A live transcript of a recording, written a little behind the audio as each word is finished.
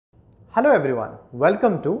Hello everyone,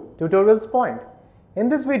 welcome to TutorialsPoint. In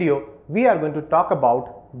this video, we are going to talk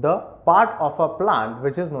about the part of a plant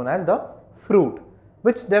which is known as the fruit,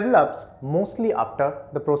 which develops mostly after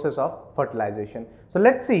the process of fertilization. So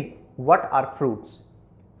let's see what are fruits.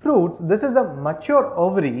 Fruits, this is a mature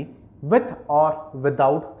ovary with or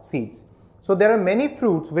without seeds. So there are many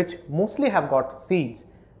fruits which mostly have got seeds.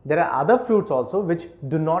 There are other fruits also which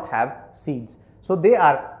do not have seeds. So they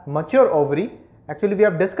are mature ovary. Actually, we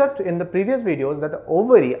have discussed in the previous videos that the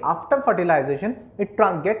ovary after fertilization, it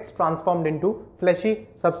gets transformed into fleshy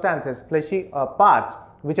substances, fleshy parts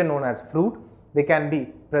which are known as fruit. There can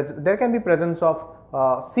be presence of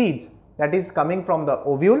seeds that is coming from the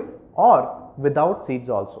ovule or without seeds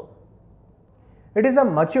also. It is a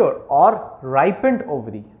mature or ripened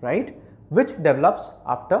ovary, right, which develops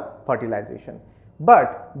after fertilization.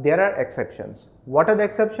 But there are exceptions. What are the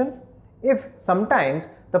exceptions? If sometimes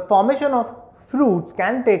the formation of fruits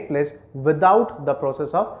can take place without the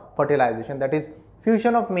process of fertilization, that is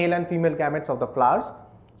fusion of male and female gametes of the flowers.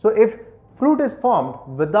 So if fruit is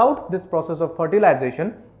formed without this process of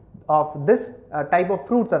fertilization, of this type of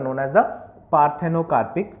fruits are known as the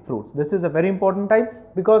parthenocarpic fruits. This is a very important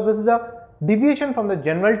type because this is a deviation from the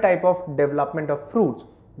general type of development of fruits,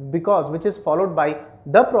 because which is followed by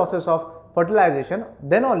the process of fertilization,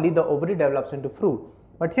 then only the ovary develops into fruit.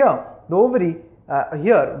 But here the ovary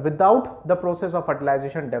without the process of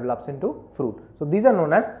fertilization develops into fruit. So these are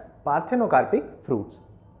known as parthenocarpic fruits.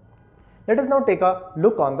 Let us now take a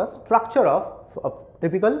look on the structure of a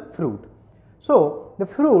typical fruit. So the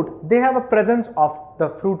fruit, they have a presence of the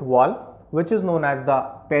fruit wall, which is known as the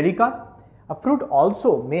pericarp. A fruit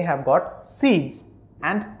also may have got seeds,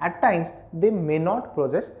 and at times they may not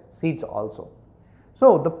possess seeds also.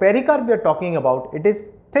 So the pericarp we are talking about, it is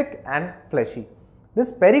thick and fleshy. This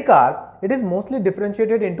pericarp, it is mostly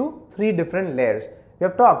differentiated into three different layers. We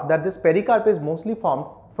have talked that this pericarp is mostly formed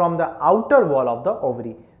from the outer wall of the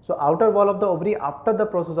ovary. So outer wall of the ovary after the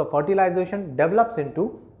process of fertilization develops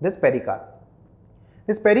into this pericarp.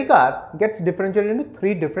 This pericarp gets differentiated into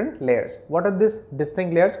three different layers. What are these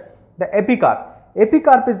distinct layers? The epicarp.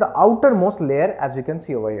 Epicarp is the outermost layer, as we can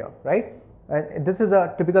see over here, right? And this is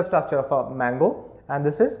a typical structure of a mango, and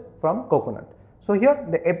this is from coconut. So here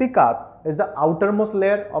the epicarp is the outermost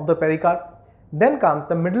layer of the pericarp. Then comes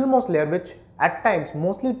the middlemost layer, which at times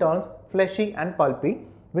mostly turns fleshy and pulpy,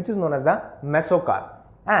 which is known as the mesocarp.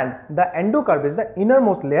 And the endocarp is the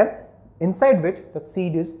innermost layer inside which the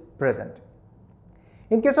seed is present.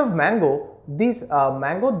 In case of mango, the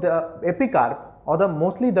epicarp or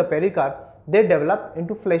mostly the pericarp, they develop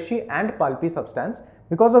into fleshy and pulpy substance,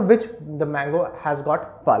 because of which the mango has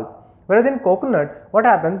got pulp. Whereas in coconut, what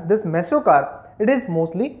happens, this mesocarp, it is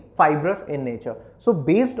mostly fibrous in nature. So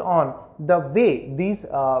based on the way these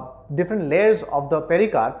different layers of the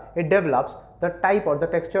pericarp, it develops, the type or the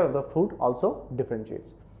texture of the fruit also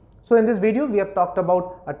differentiates. So in this video, we have talked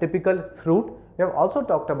about a typical fruit. We have also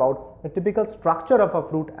talked about the typical structure of a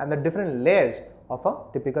fruit and the different layers of a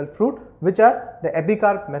typical fruit, which are the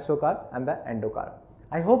epicarp, mesocarp and the endocarp.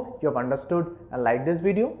 I hope you have understood and liked this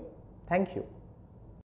video. Thank you.